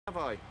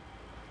high.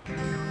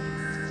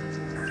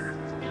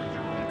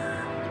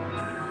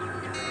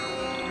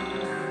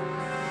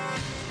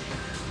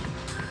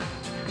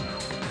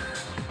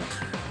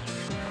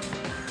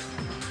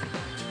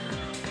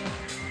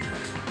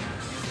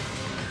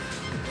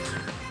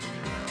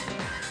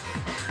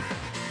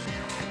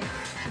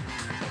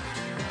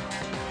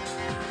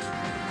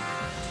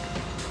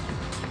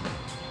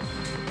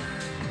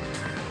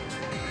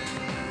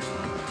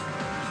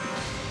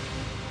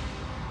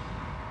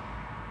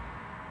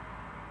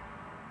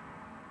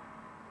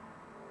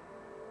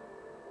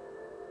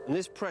 And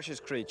this precious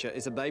creature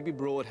is a baby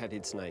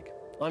broad-headed snake.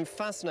 I'm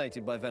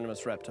fascinated by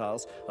venomous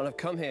reptiles, and I've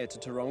come here to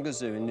Taronga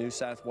Zoo in New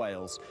South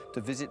Wales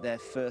to visit their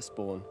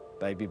firstborn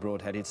baby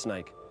broad-headed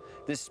snake.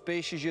 This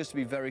species used to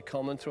be very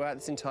common throughout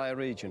this entire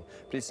region,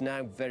 but it's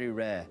now very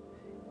rare.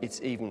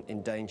 It's even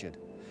endangered.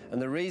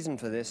 And the reason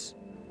for this,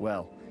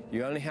 well,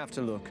 you only have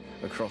to look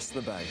across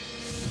the bay.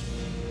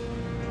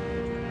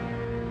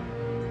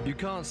 You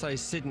can't say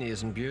Sydney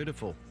isn't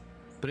beautiful,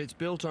 but it's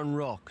built on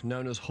rock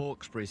known as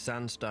Hawkesbury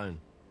sandstone.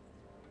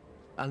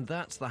 And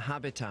that's the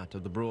habitat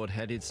of the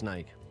broad-headed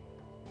snake.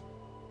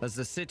 As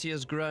the city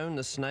has grown,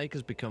 the snake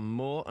has become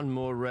more and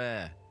more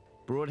rare.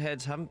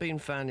 Broadheads haven't been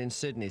found in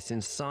Sydney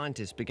since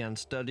scientists began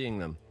studying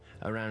them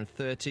around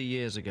 30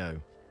 years ago.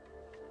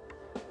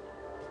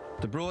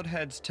 The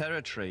broadhead's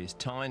territory is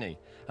tiny,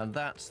 and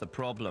that's the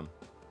problem.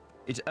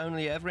 It's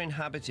only ever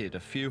inhabited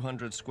a few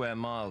hundred square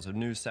miles of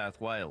New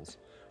South Wales,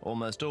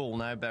 almost all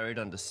now buried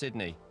under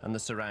Sydney and the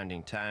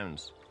surrounding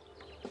towns.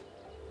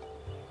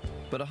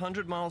 But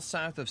 100 miles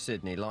south of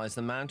Sydney lies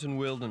the mountain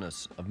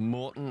wilderness of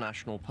Morton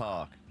National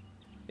Park.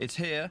 It's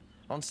here,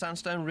 on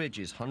sandstone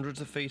ridges hundreds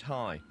of feet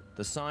high,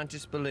 the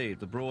scientists believe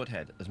the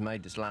broadhead has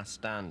made its last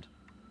stand.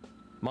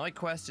 My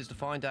quest is to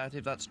find out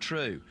if that's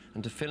true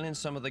and to fill in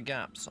some of the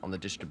gaps on the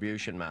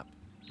distribution map.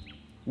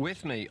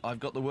 With me, I've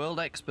got the world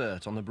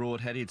expert on the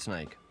broad-headed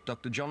snake,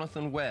 Dr.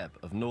 Jonathan Webb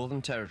of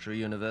Northern Territory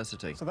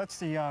University. So that's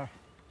the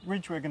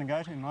ridge we're going to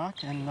go to,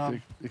 Mark. And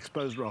The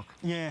exposed rock.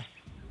 Yeah.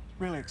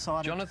 Really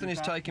excited. Jonathan is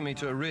taking me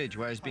to a ridge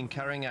where he's been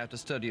carrying out a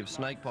study of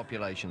snake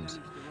populations.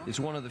 It's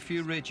one of the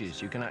few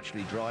ridges you can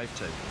actually drive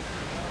to.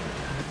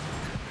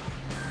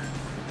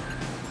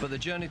 But the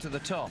journey to the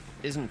top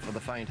isn't for the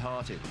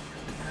faint-hearted.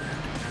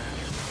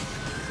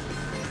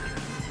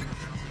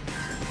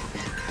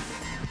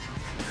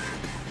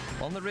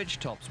 On the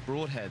ridgetops,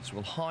 broadheads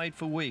will hide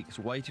for weeks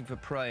waiting for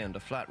prey under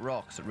flat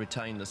rocks that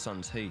retain the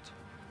sun's heat.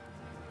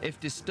 If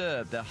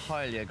disturbed, they're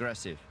highly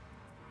aggressive.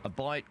 A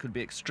bite could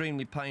be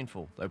extremely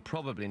painful, though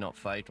probably not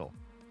fatal.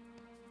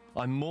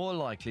 I'm more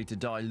likely to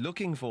die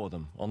looking for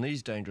them on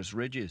these dangerous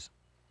ridges.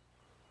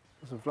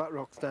 There's some flat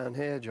rocks down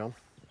here, John.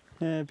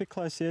 Yeah, a bit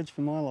close to the edge for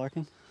my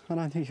liking. I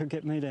don't think you'll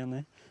get me down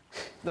there.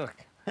 Look,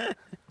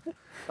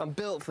 I'm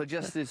built for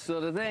just this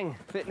sort of thing,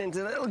 fitting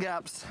into little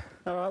gaps.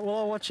 All right, well,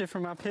 I'll watch you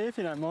from up here if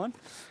you don't mind.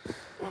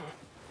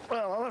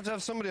 Well, I'll have to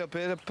have somebody up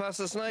here to pass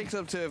the snakes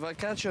up to if I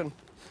catch them.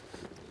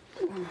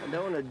 I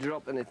don't want to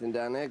drop anything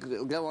down there because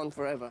it'll go on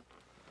forever.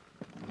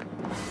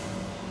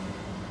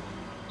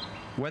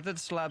 Weathered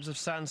slabs of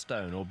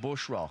sandstone or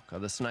bush rock are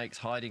the snake's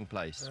hiding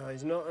place. Oh,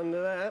 he's not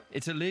under that.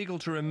 It's illegal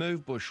to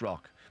remove bush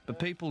rock, but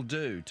people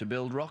do to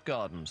build rock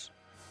gardens.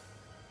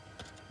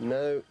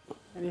 No.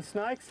 Any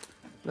snakes?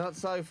 Not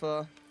so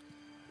far.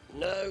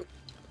 No.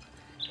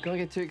 Can't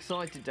get too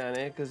excited down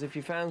here, because if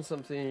you found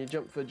something and you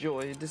jump for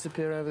joy, you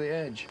disappear over the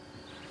edge.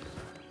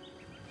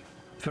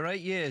 For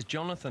 8 years,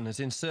 Jonathan has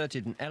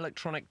inserted an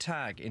electronic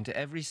tag into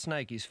every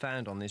snake he's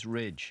found on this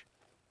ridge.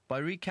 By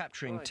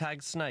recapturing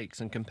tagged snakes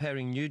and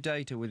comparing new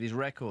data with his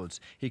records,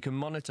 he can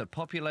monitor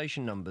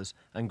population numbers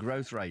and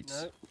growth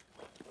rates.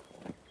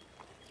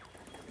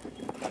 No.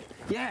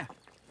 Yeah!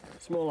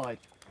 Small eye.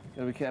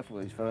 Gotta be careful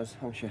with these fellas,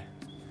 haven't you?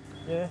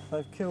 Yeah,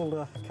 they've killed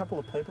a couple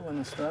of people in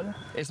Australia.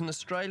 It's an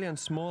Australian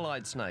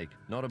small-eyed snake,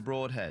 not a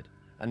broadhead,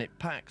 and it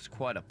packs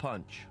quite a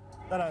punch.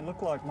 They don't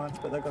look like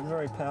much, but they've got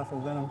very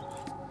powerful venom.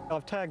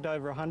 I've tagged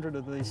over 100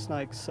 of these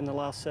snakes in the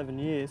last 7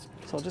 years,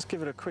 so I'll just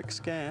give it a quick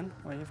scan.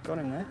 Well, you've got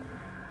him there.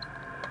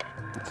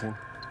 Okay.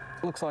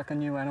 Looks like a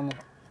new animal.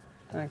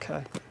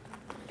 Okay.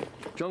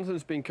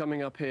 Jonathan's been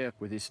coming up here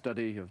with his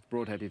study of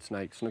broad-headed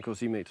snakes, and of course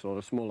he meets a lot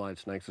of small-eyed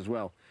snakes as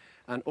well.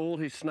 And all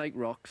his snake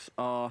rocks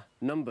are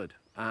numbered,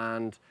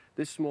 and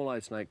this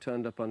small-eyed snake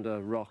turned up under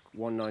rock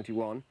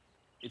 191.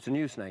 It's a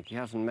new snake. He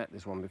hasn't met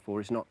this one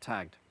before. It's not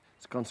tagged.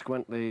 So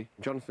consequently,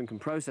 Jonathan can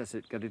process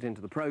it, get it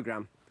into the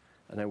program,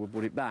 and then we'll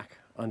put it back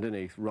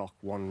underneath rock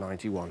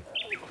 191.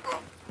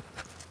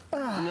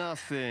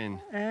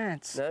 Nothing.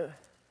 Ants. No.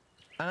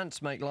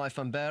 Ants make life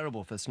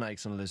unbearable for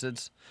snakes and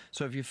lizards,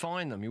 so if you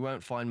find them, you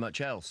won't find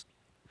much else.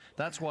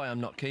 That's why I'm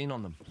not keen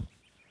on them.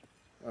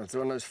 Oh, it's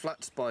one of those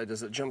flat spiders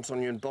that jumps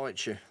on you and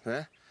bites you,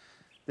 there.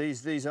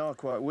 These are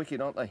quite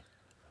wicked, aren't they?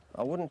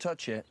 I wouldn't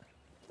touch it.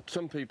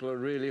 Some people are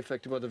really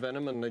affected by the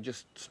venom and they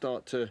just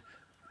start to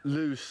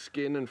lose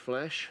skin and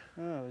flesh.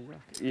 Oh,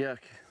 yuck. Yuck.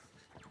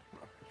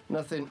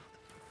 Nothing.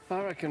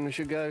 I reckon we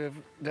should go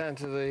down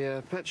to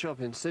the pet shop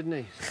in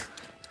Sydney,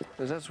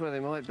 because that's where they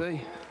might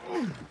be.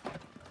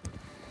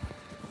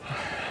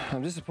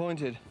 I'm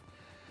disappointed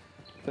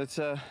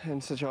that in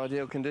such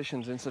ideal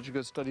conditions, in such a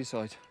good study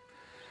site,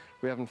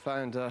 we haven't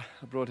found a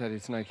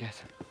broad-headed snake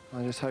yet.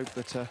 I just hope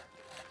that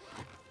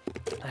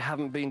they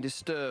haven't been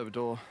disturbed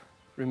or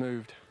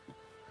removed.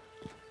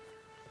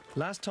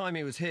 Last time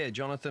he was here,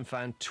 Jonathan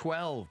found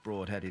 12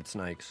 broad-headed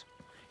snakes.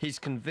 He's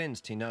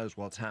convinced he knows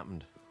what's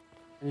happened.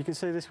 And you can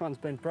see this one's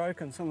been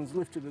broken. Someone's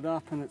lifted it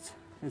up and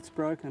it's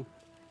broken.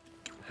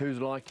 Who's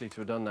likely to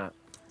have done that?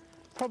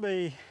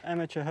 Probably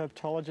amateur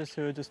herpetologists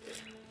who are just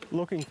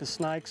looking for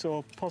snakes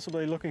or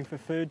possibly looking for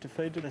food to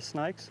feed to the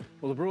snakes.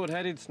 Well, the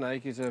broad-headed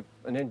snake is an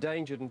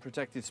endangered and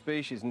protected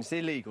species, and it's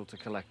illegal to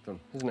collect them,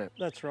 isn't it?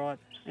 That's right.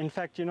 In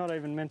fact, you're not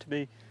even meant to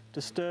be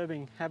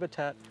disturbing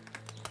habitat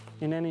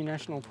in any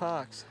national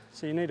parks.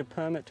 So you need a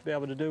permit to be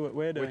able to do what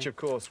we're doing. Which, of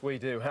course, we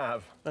do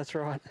have. That's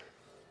right.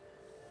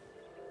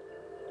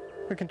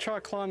 We can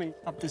try climbing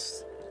up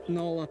this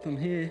knoll up from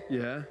here.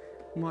 Yeah.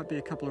 Might be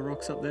a couple of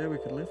rocks up there we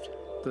could lift.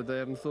 That they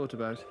haven't thought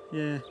about?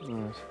 Yeah. All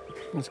right.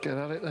 Let's get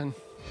at it then.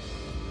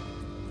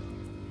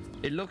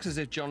 It looks as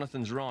if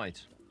Jonathan's right.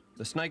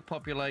 The snake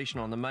population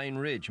on the main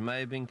ridge may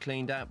have been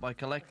cleaned out by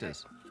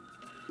collectors.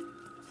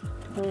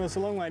 Oh, it's a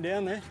long way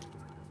down there.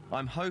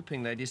 I'm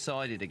hoping they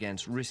decided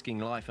against risking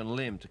life and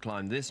limb to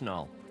climb this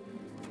knoll.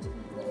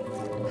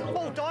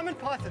 Oh, diamond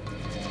python!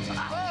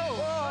 Oh,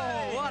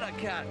 hey. What a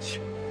catch!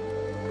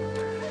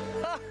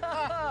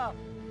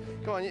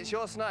 Go on, it's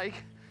your snake.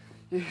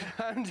 You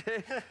found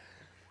it.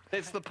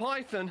 It's the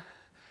python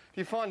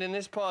you find in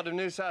this part of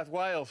New South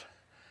Wales.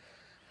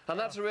 And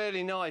that's a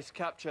really nice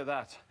capture,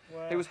 that.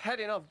 Wow. It was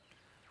heading off.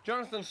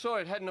 Jonathan saw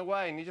it heading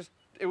away and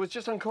it was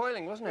just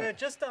uncoiling, wasn't it? Yeah,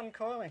 just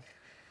uncoiling.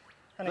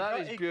 And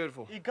that is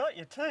beautiful. He got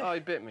you too. Oh, he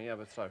bit me, yeah,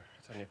 but so,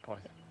 it's only a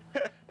python.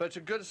 But it's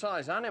a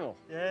good-sized animal.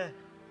 Yeah.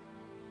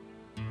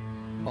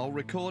 I'll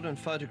record and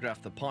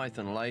photograph the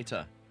python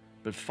later,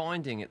 but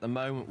finding it the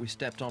moment we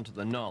stepped onto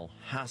the knoll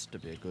has to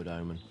be a good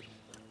omen.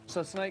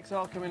 So snakes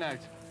are coming out?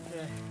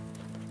 Yeah.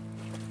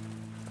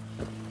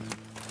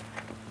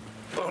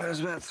 Oh, there's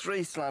about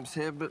 3 slabs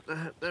here, but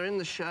they're in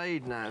the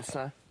shade now,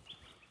 so...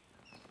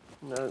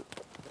 No.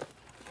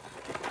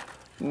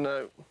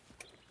 No.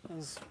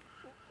 There's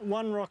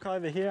one rock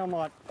over here I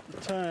might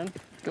turn.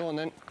 Go on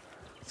then.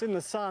 It's in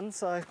the sun,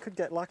 so I could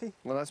get lucky.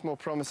 Well, that's more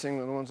promising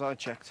than the ones I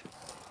checked.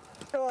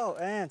 Oh,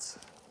 ants.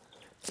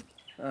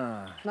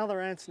 Ah.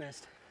 Another ant's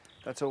nest.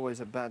 That's always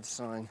a bad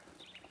sign.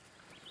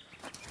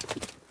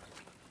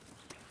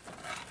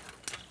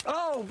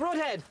 Oh,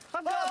 broadhead!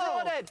 I've got a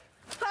broadhead!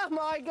 Oh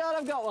my God,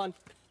 I've got one!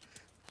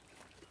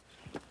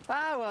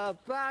 How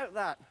about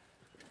that?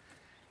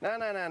 No,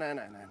 my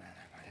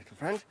little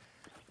friend.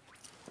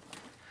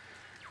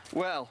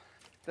 Well,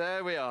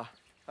 there we are.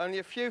 Only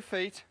a few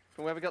feet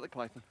from where we got the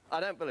python. I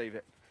don't believe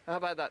it. How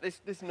about that?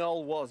 This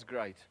knoll was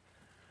great.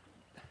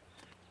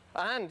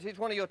 And it's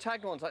one of your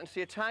tagged ones. I can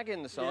see a tag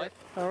in the side.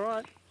 Yeah. All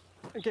right.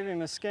 I'll give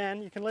him a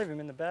scan. You can leave him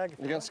in the bag.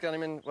 You're going to scan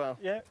him in? Well.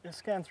 Yeah, you'll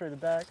scan through the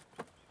bag.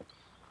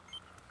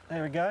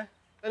 There we go.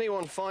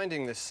 Anyone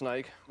finding this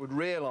snake would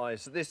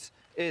realise that this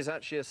is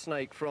actually a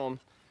snake from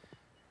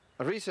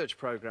a research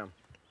programme.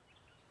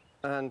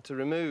 And to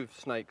remove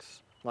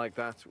snakes like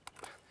that,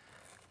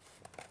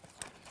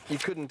 you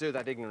couldn't do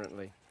that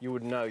ignorantly. You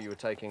would know you were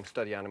taking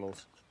study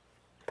animals.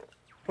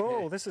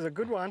 Oh, this is a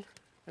good one.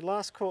 I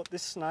last caught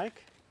this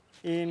snake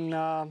in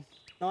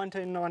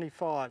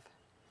 1995.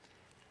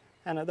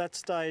 And at that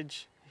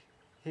stage,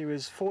 he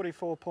was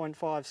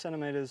 44.5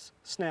 centimetres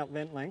snout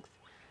vent length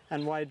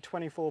and weighed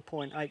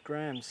 24.8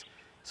 grams.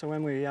 So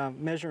when we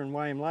measure and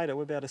weigh him later,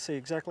 we'll be able to see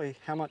exactly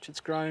how much it's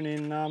grown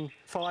in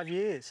 5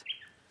 years.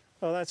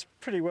 Well, that's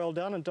pretty well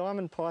done. A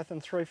diamond python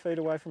 3 feet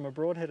away from a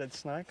broad-headed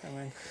snake. I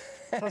mean,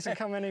 it doesn't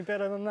come any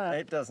better than that.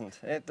 It doesn't.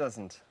 It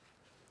doesn't.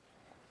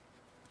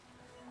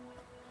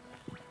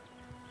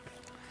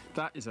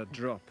 That is a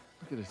drop.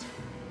 Look at it.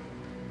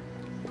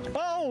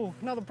 Oh,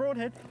 another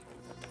broadhead.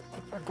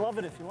 I'll glove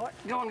it if you like.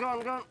 Go on, go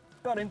on, go on.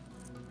 Got him.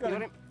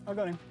 Got him. I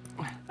got him.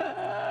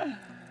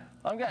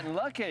 I'm getting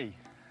lucky.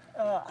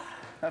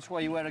 That's why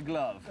you wear a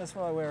glove. That's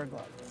why I wear a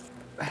glove.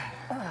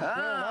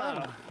 Well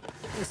done.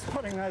 You're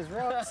spotting those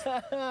rocks.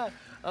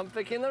 I'm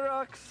picking the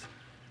rocks.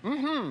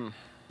 Mm-hmm.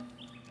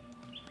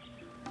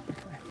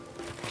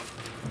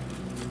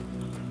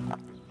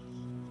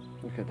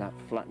 Look at that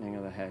flattening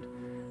of the head,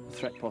 the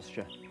threat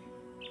posture.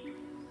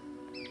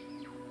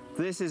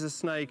 This is a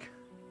snake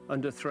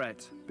under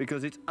threat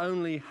because it's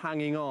only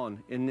hanging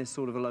on in this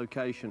sort of a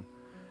location.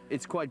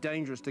 It's quite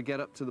dangerous to get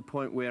up to the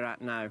point we're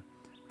at now,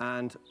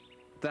 and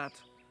that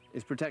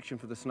is protection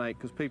for the snake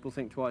because people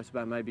think twice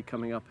about maybe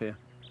coming up here.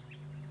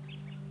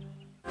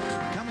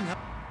 Coming up.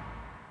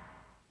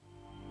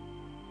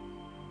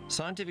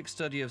 Scientific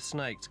study of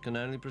snakes can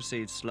only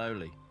proceed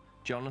slowly.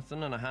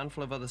 Jonathan and a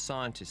handful of other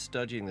scientists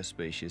studying the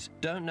species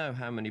don't know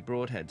how many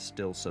broadheads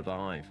still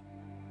survive.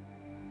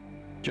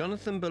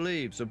 Jonathan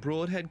believes the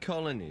broadhead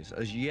colonies,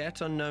 as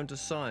yet unknown to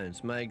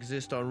science, may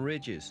exist on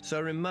ridges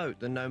so remote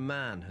that no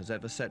man has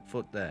ever set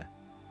foot there.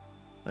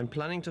 I'm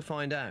planning to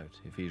find out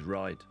if he's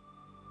right.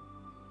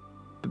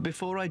 But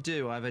before I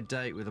do, I have a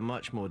date with a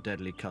much more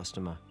deadly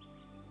customer.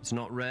 It's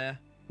not rare,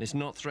 and it's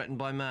not threatened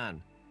by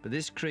man, but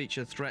this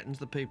creature threatens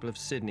the people of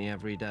Sydney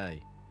every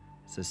day.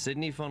 It's the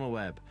Sydney funnel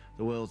web,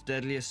 the world's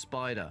deadliest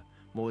spider,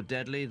 more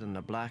deadly than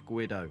the Black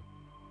Widow.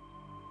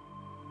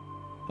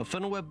 A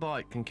funnel web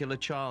bite can kill a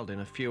child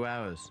in a few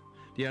hours.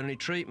 The only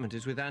treatment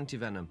is with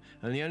antivenom,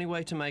 and the only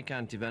way to make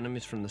antivenom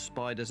is from the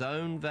spider's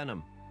own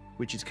venom,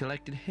 which is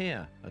collected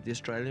here at the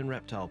Australian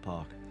Reptile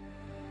Park.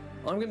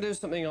 I'm going to do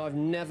something I've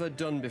never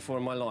done before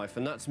in my life,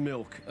 and that's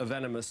milk a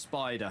venomous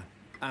spider.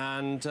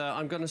 And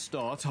I'm going to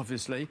start,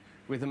 obviously,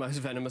 with the most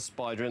venomous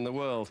spider in the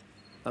world.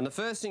 And the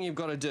first thing you've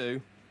got to do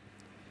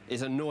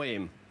is annoy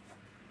him.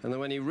 And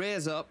then when he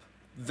rears up,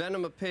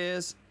 venom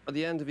appears at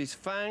the end of his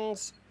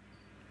fangs.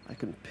 I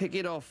can pick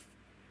it off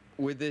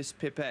with this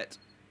pipette.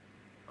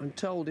 I'm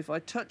told if I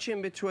touch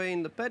him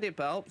between the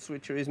pedipalps,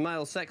 which are his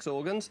male sex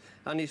organs,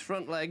 and his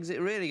front legs, it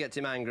really gets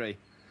him angry.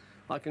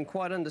 I can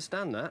quite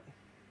understand that.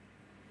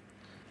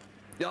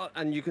 Yeah,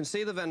 and you can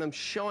see the venom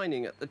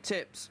shining at the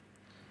tips.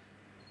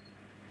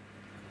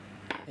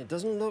 It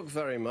doesn't look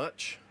very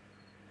much,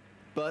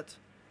 but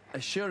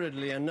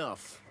assuredly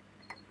enough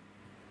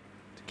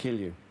to kill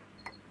you.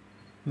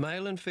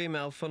 Male and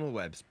female funnel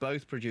webs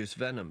both produce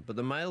venom, but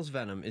the male's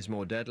venom is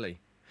more deadly.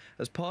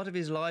 As part of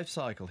his life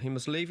cycle, he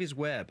must leave his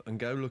web and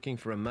go looking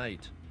for a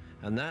mate,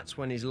 and that's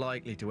when he's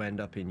likely to end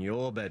up in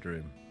your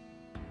bedroom.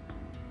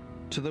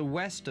 To the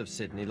west of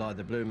Sydney lie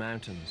the Blue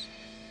Mountains.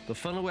 The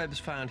funnel webs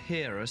found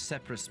here are a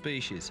separate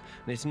species,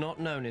 and it's not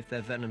known if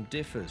their venom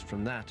differs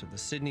from that of the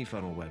Sydney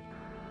funnel web.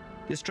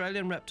 The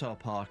Australian Reptile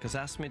Park has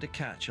asked me to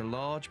catch a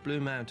large Blue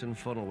Mountain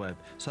funnel web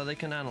so they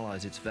can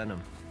analyse its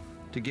venom.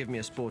 To give me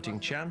a sporting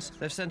chance,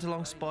 they've sent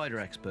along spider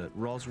expert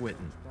Ros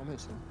Whitten.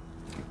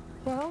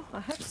 Well, I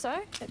hope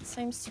so. It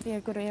seems to be a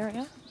good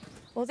area.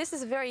 Well, this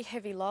is a very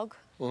heavy log,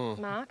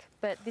 Mark,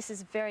 but this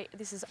is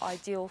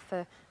ideal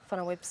for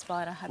funnel web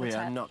spider habitat. We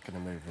are not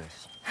going to move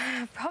this.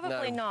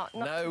 Probably not.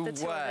 No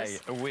way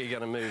are we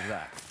going to move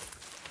that.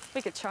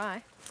 We could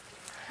try.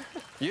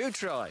 You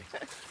try.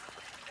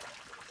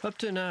 Up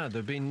to now, there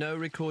have been no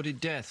recorded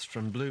deaths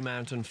from Blue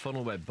Mountain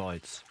funnel web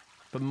bites,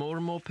 but more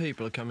and more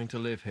people are coming to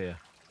live here.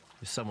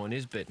 If someone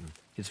is bitten,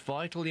 it's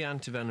vital the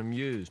antivenom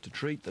used to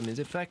treat them is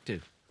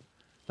effective.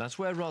 That's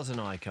where Ros and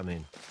I come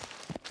in,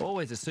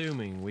 always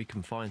assuming we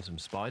can find some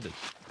spiders.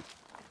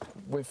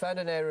 We've found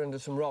an area under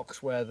some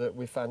rocks where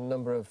we found a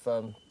number of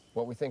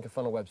what we think are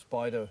funnel web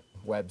spider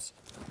webs.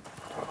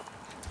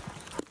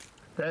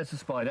 There's the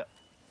spider.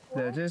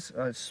 There it is.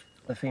 Oh, it's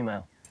a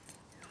female.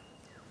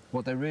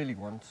 What they really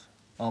want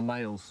are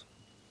males,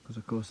 because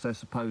of course they're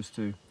supposed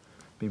to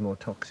be more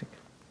toxic.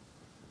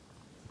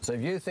 So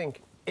if you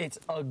think it's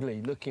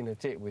ugly looking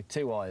at it with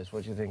 2 eyes,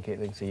 what do you think it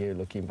thinks of you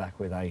looking back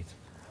with 8?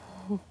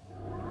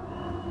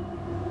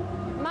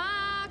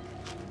 Mark!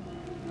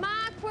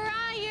 Mark, where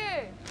are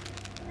you?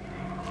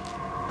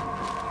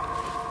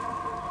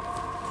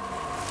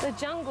 The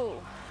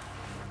jungle.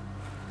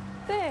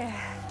 There.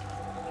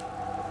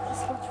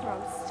 Just watch where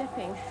I'm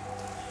stepping.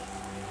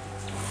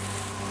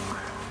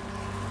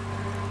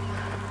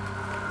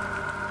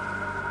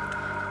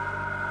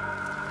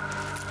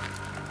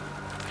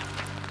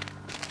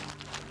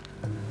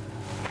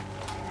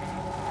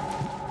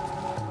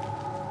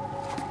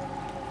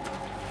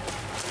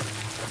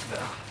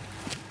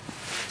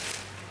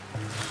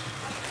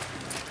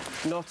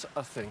 Not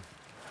a thing.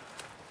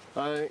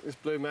 I think this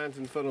Blue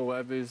Mountain funnel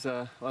web is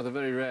either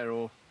very rare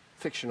or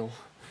fictional.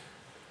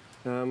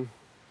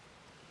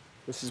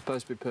 This is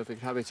supposed to be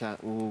perfect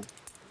habitat, and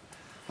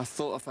I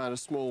thought I found a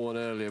small one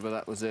earlier, but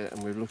that was it,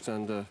 and we've looked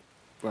under,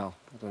 well,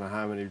 I don't know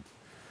how many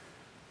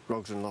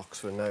rogs and locks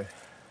for no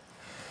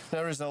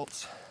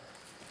results.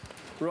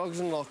 Rogs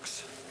and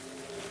locks.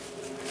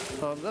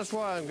 That's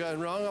why I'm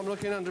going wrong. I'm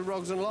looking under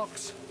rogs and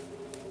locks.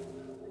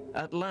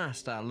 At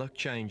last, our luck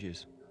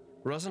changes.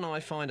 Ros and I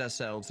find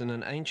ourselves in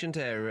an ancient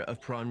area of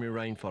primary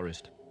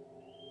rainforest.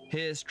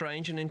 Here,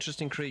 strange and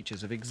interesting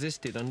creatures have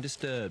existed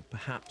undisturbed,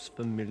 perhaps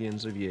for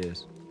millions of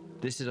years.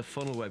 This is a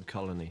funnel web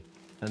colony,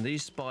 and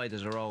these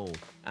spiders are old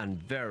and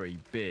very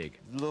big.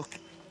 Look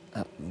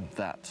at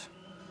that.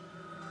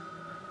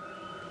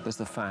 There's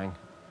the fang.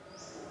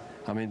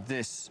 I mean,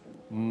 this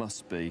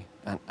must be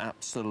an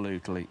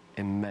absolutely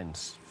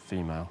immense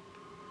female.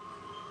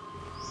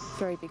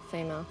 Very big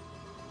female.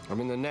 I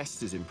mean, the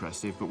nest is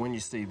impressive, but when you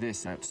see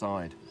this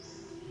outside,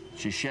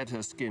 she shed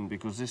her skin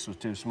because this was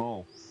too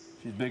small.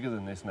 She's bigger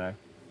than this now.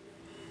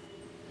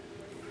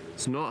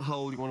 It's not a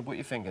hole you want to put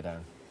your finger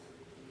down.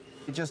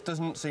 It just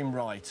doesn't seem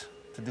right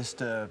to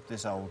disturb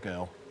this old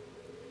girl.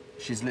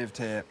 She's lived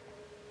here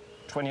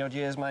 20-odd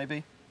years,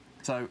 maybe.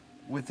 So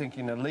we're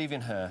thinking of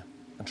leaving her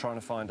and trying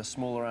to find a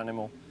smaller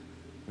animal,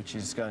 which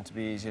is going to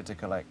be easier to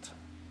collect,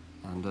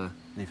 and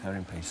leave her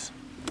in peace.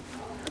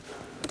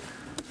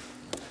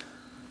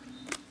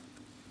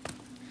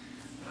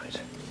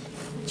 Right.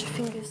 Watch your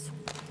fingers.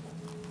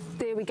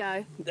 There we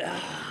go.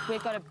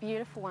 We've got a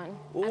beautiful one.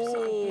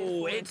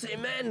 Oh, it's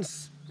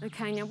immense.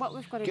 Okay, now what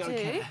we've got to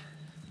do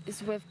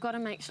is we've got to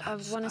make sure... I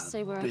want to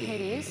see where her head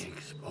is.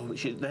 Oh,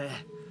 she's there.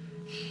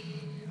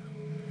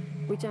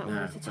 We don't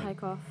want her to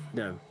take off.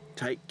 No,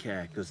 take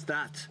care, because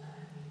that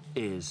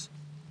is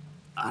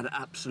an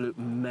absolute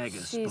mega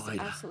spider. She's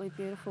absolutely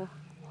beautiful.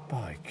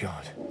 My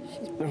God.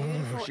 She's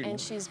beautiful and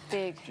she's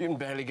big. You can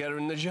barely get her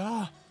in the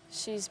jar.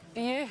 She's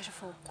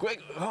beautiful.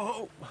 Quick,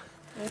 oh!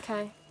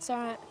 Okay, it's all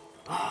right.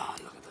 Oh,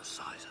 look at the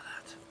size of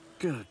that.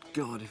 Good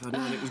God, if I'd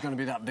known it was going to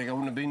be that big, I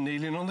wouldn't have been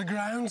kneeling on the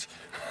ground.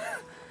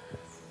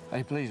 Are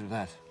you pleased with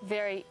that?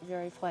 Very,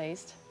 very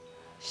pleased.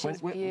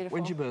 She's beautiful.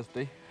 When's your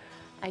birthday?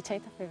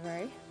 18th of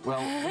February. Well,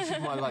 this is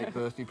my late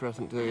birthday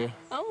present to you.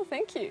 Oh,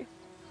 thank you.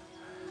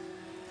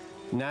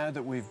 Now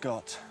that we've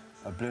got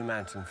a Blue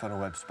Mountain funnel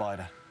web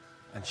spider,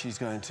 and she's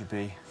going to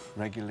be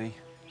regularly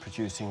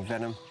producing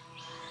venom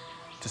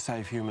to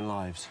save human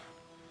lives,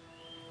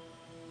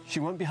 she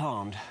won't be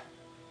harmed.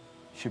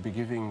 She'll be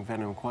giving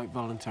venom quite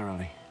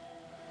voluntarily.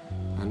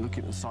 And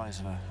looking at the size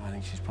of her, I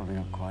think she's probably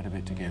got quite a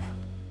bit to give.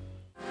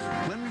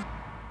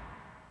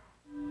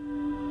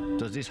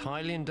 Does this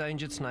highly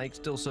endangered snake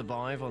still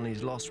survive on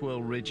these Lost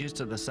World ridges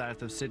to the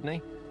south of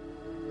Sydney?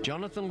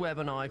 Jonathan Webb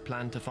and I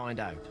plan to find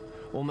out.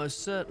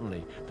 Almost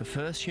certainly the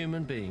first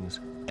human beings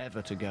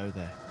ever to go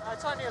there.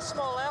 It's only a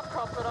small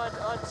outcrop, but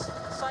I'd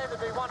say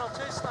there'd be 1 or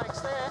 2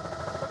 snakes there.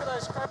 Look at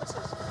those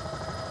crevices.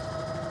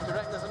 Do you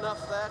reckon there's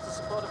enough there to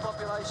support a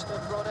population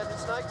of broad-headed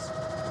snakes?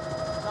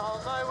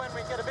 I'll know when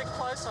we get a bit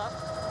closer.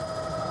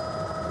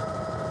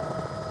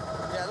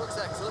 Yeah, it looks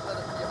excellent, but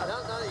I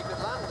don't know that you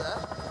could land there.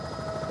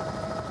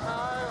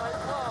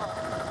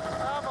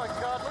 Oh my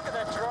God, look at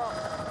that drop.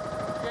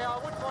 Yeah, I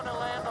wouldn't want to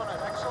land on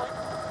it, actually.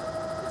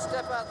 You'd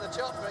step out the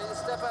chopper, you'd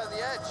step out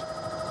the edge.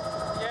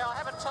 Yeah, I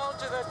haven't told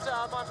you that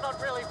I'm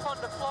not really fond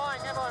of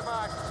flying, have I,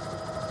 Mark?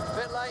 A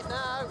bit late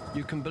now.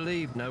 You can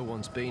believe no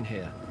one's been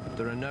here.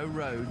 There are no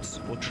roads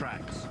or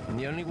tracks, and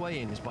the only way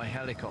in is by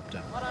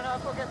helicopter. I don't know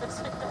if we'll get this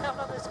thing down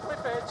on this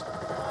cliff edge.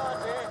 Oh,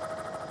 dear.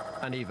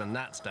 And even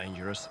that's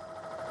dangerous.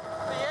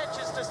 The edge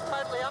is just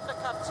totally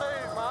undercut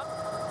too, Mark.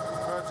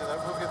 Roger that,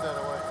 we'll get that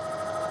away.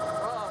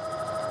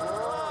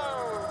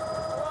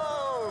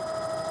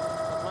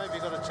 Maybe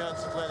got a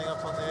chance of landing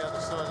up on the other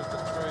side of the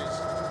trees.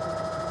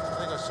 I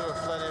think I saw a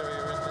flat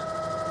area in there.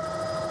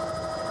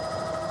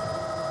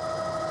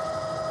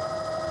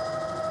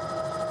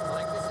 I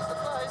think this is the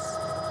place.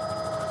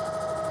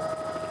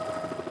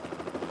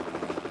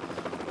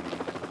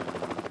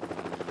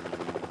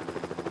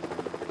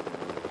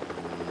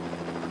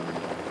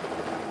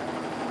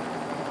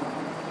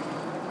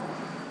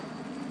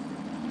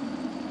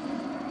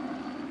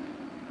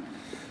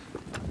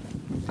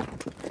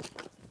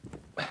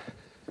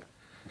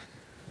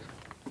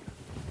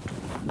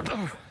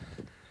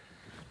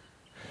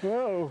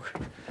 Whoa.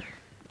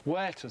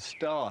 Where to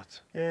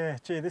start? Yeah,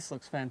 gee, this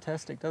looks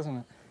fantastic, doesn't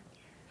it?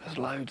 There's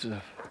loads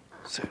of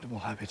suitable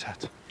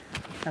habitat.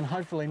 And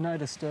hopefully no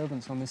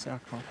disturbance on this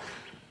outcrop.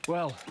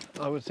 Well,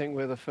 I would think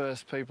we're the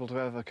first people to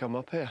ever come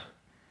up here.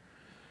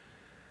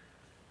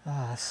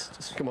 Ah, it's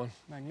just Come on,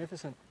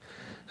 magnificent.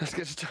 let's get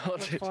Let's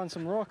started. find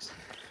some rocks.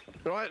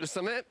 Right, there's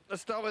some here.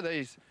 Let's start with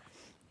these.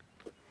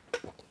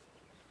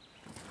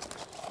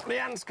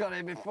 Leanne's got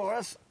here before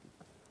us.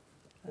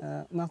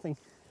 Nothing.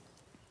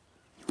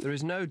 There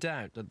is no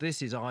doubt that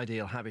this is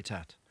ideal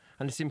habitat,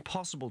 and it's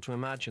impossible to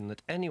imagine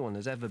that anyone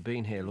has ever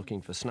been here looking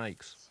for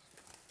snakes.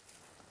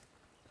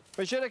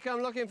 We should have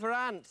come looking for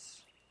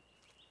ants.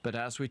 But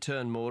as we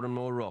turn more and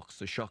more rocks,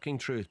 the shocking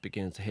truth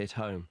begins to hit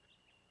home.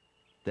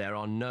 There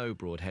are no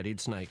broad-headed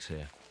snakes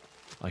here.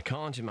 I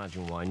can't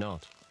imagine why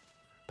not.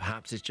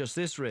 Perhaps it's just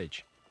this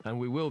ridge, and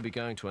we will be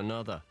going to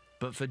another.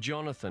 But for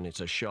Jonathan, it's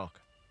a shock.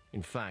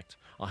 In fact,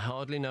 I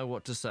hardly know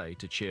what to say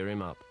to cheer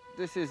him up.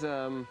 This is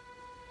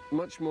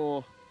much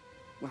more,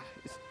 well,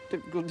 it's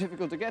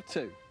difficult to get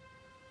to.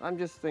 I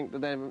just think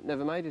that they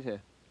never made it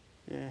here.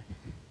 Yeah.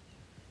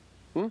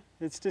 Hmm?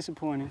 It's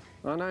disappointing.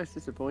 I know it's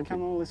disappointing.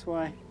 Come all this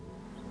way.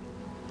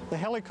 The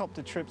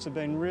helicopter trips have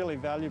been really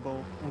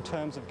valuable in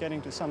terms of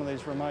getting to some of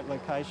these remote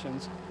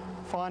locations,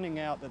 finding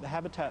out that the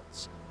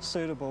habitat's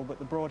suitable but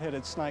the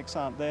broad-headed snakes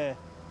aren't there.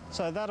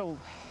 So that'll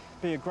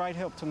be a great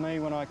help to me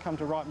when I come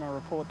to write my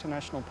report to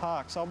national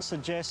parks. I'll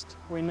suggest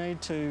we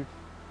need to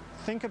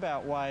think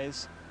about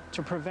ways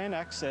to prevent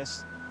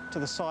access to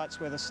the sites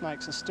where the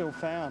snakes are still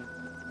found.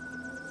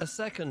 A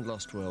second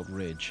Lost World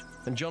ridge,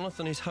 and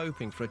Jonathan is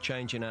hoping for a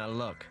change in our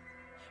luck.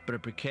 But a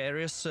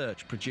precarious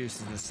search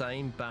produces the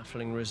same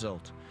baffling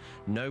result.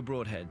 No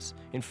broadheads.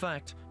 In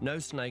fact, no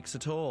snakes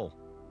at all.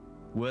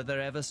 Were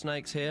there ever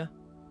snakes here?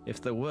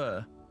 If there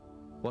were,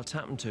 what's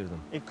happened to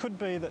them? It could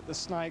be that the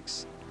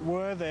snakes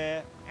were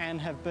there and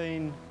have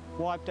been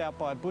wiped out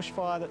by a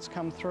bushfire that's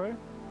come through.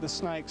 The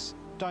snakes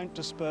don't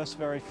disperse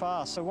very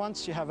fast. So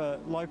once you have a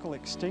local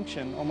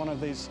extinction on one of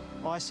these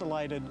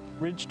isolated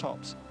ridge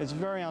tops, it's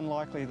very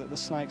unlikely that the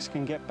snakes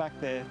can get back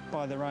there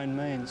by their own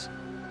means.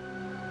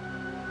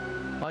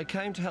 I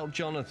came to help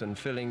Jonathan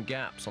fill in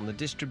gaps on the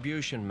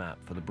distribution map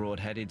for the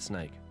broad-headed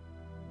snake.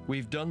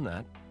 We've done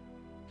that.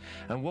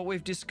 And what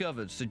we've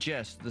discovered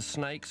suggests the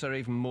snakes are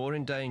even more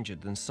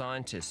endangered than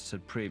scientists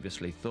had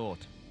previously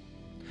thought.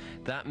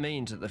 That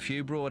means that the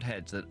few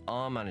broadheads that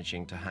are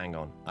managing to hang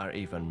on are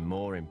even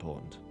more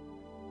important.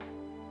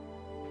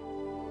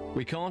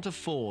 We can't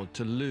afford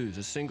to lose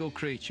a single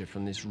creature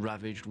from this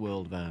ravaged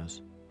world of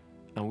ours.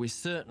 And we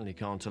certainly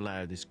can't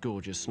allow this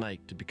gorgeous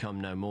snake to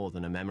become no more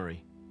than a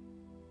memory.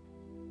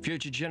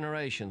 Future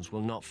generations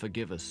will not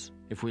forgive us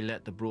if we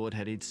let the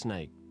broad-headed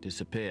snake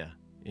disappear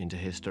into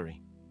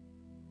history.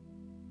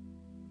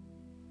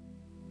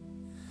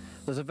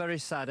 There's a very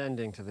sad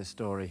ending to this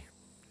story.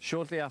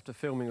 Shortly after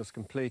filming was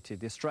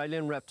completed, the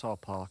Australian Reptile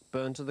Park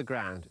burned to the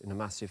ground in a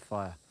massive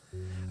fire.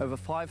 Over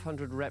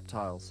 500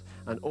 reptiles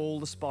and all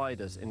the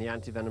spiders in the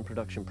antivenom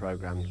production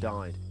program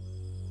died.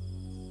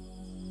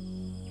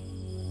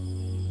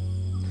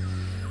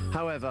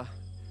 However,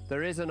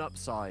 there is an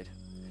upside.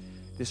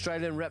 The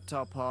Australian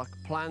Reptile Park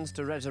plans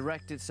to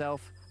resurrect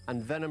itself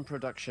and venom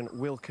production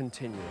will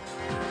continue.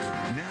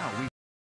 Now we